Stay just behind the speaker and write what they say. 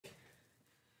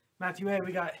Matthew A,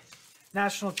 we got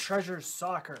National Treasure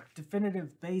Soccer,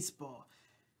 Definitive Baseball,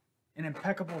 and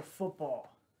Impeccable Football.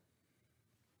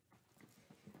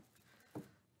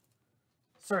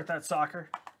 Start that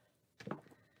soccer.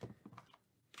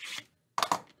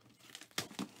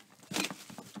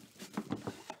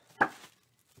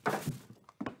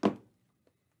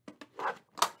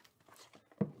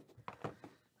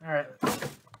 All right.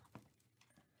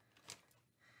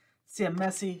 See a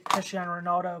Messi, Cristiano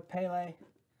Ronaldo, Pele.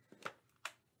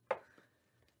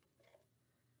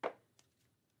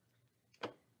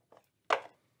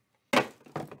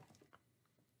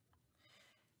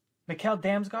 Mikel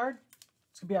Damsgaard,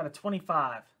 it's going to be out of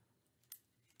 25.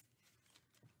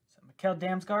 So Mikel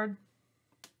Damsgaard.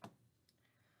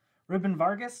 Ruben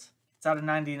Vargas, it's out of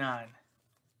 99.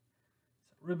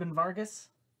 So Ruben Vargas,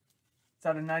 it's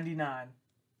out of 99.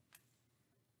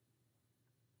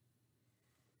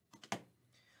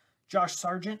 Josh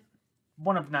Sargent,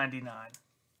 1 of 99.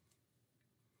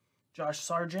 Josh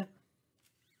Sargent,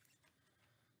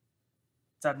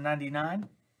 it's out of 99.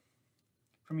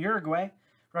 From Uruguay,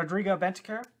 Rodrigo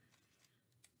Bentancur,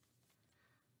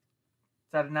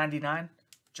 it's out of 99.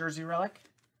 Jersey relic.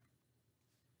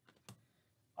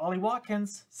 Ollie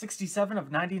Watkins, 67 of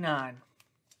 99.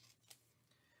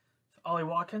 Ollie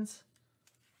Watkins,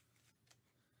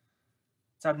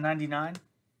 it's out of 99.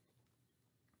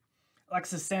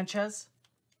 Alexis Sanchez,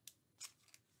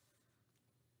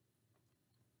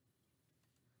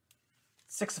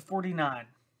 /6 of 49.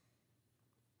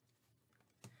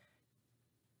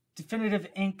 Definitive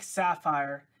Ink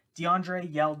Sapphire,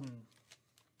 DeAndre Yeldon.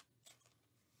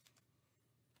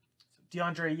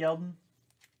 DeAndre Yeldon.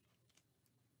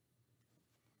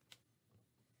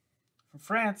 From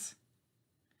France,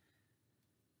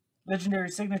 Legendary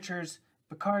Signatures,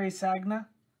 Bakary Sagna.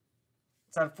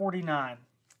 It's out of 49.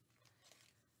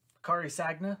 Bakary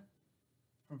Sagna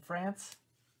from France.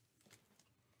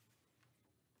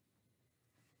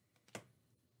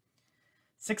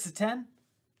 /6 of 10.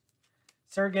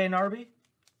 Sergei Narby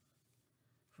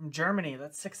from Germany.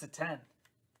 That's 6 of 10.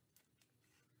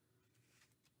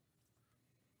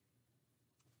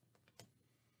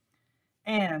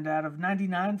 And out of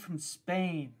 99 from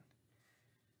Spain,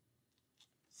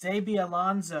 Xabi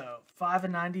Alonso, 5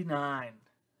 of 99.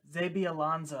 Xabi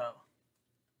Alonso.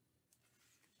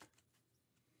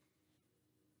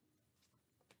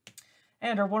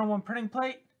 And our 101 printing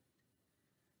plate,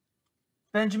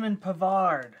 Benjamin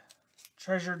Pavard,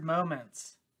 Treasured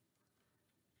Moments.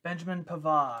 Benjamin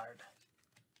Pavard,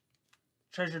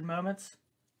 Treasured Moments.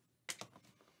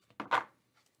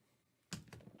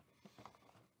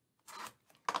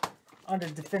 On to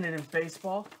Definitive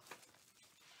Baseball.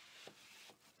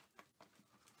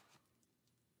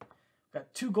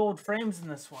 Got 2 gold frames in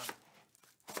this one.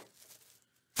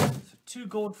 So 2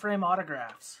 gold frame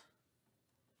autographs.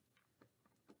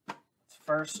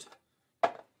 First,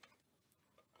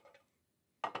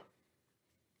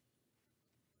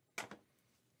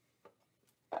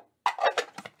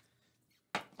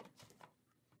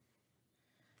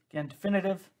 again,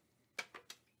 Definitive,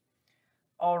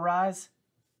 All Rise,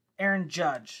 Aaron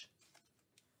Judge,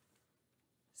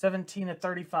 17 of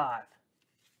 35.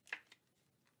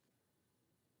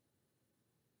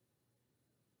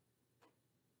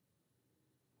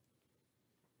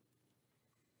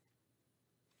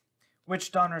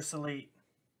 Witch Donruss Elite,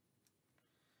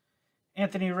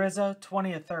 Anthony Rizzo,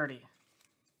 20 of 30.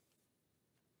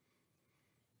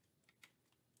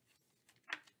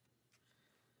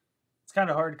 It's kind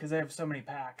of hard because they have so many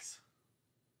packs.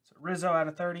 So Rizzo out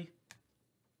of 30.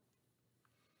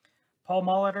 Paul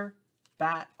Molitor,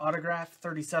 Bat, Autograph,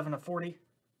 37 of 40.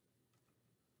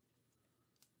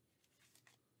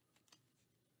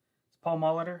 It's Paul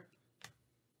Molitor.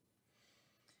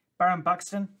 Byron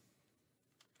Buxton,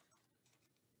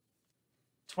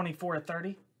 24 of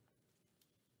 30.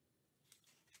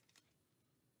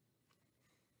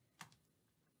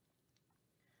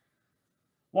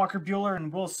 Walker Buehler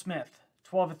and Will Smith,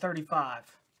 12 of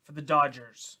 35 for the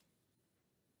Dodgers.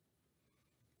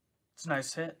 It's a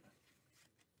nice hit.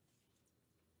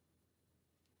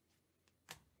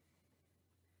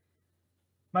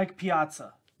 Mike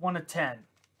Piazza, 1 of 10.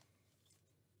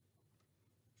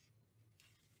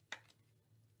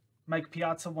 Mike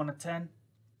Piazza, 1 of 10.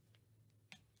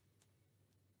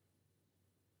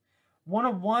 1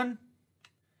 of 1,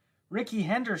 Ricky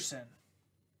Henderson.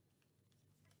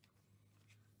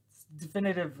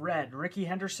 Definitive red, Ricky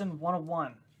Henderson, 1 of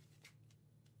 1.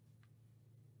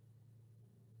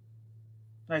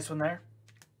 Nice one there.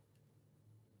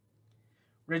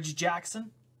 Reggie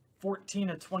Jackson, 14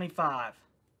 of 25.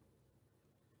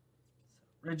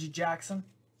 Reggie Jackson,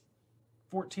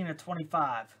 14 of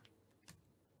 25.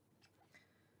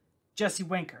 Jesse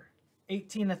Winker,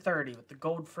 18/30 with the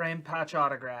gold frame patch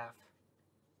autograph.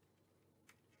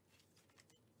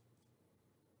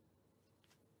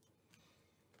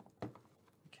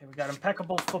 Okay, we got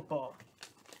Impeccable Football.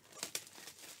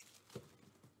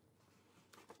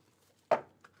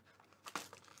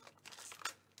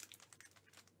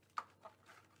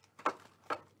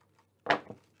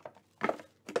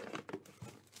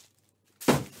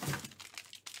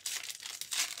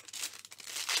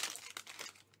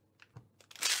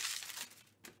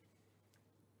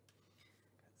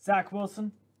 Zach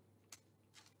Wilson.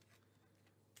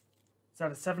 It's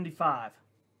out of 75.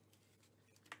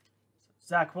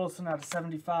 Zach Wilson out of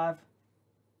 75.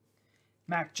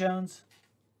 Mac Jones.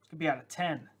 It's going to be out of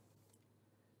 10.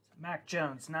 So Mac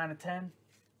Jones, 9/10.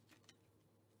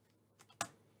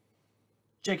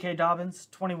 J.K. Dobbins,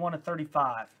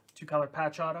 21/35. Two-color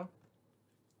patch auto.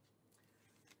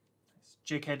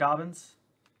 J.K. Dobbins.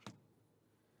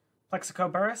 Plexico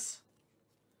Burris.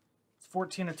 It's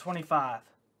 14/25.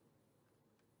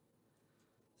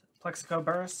 Plexico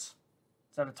Burris.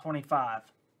 It's out of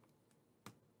 25.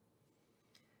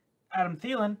 Adam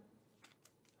Thielen.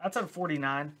 That's out of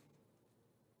 49.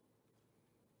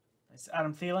 Nice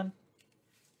Adam Thielen.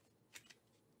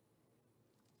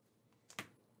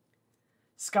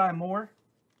 Sky Moore.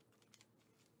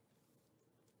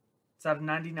 It's out of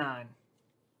 99.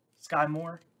 Sky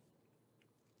Moore.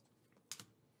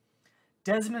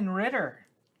 Desmond Ridder.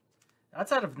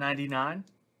 That's out of 99.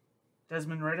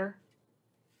 Desmond Ridder.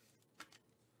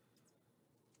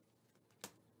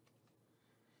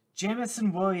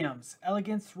 Jamison Williams,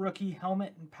 Elegance Rookie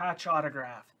Helmet and Patch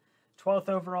Autograph. 12th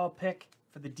overall pick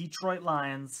for the Detroit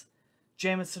Lions.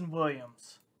 Jamison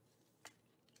Williams.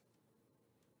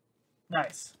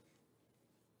 Nice.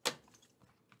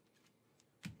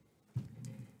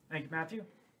 Thank you, Matthew.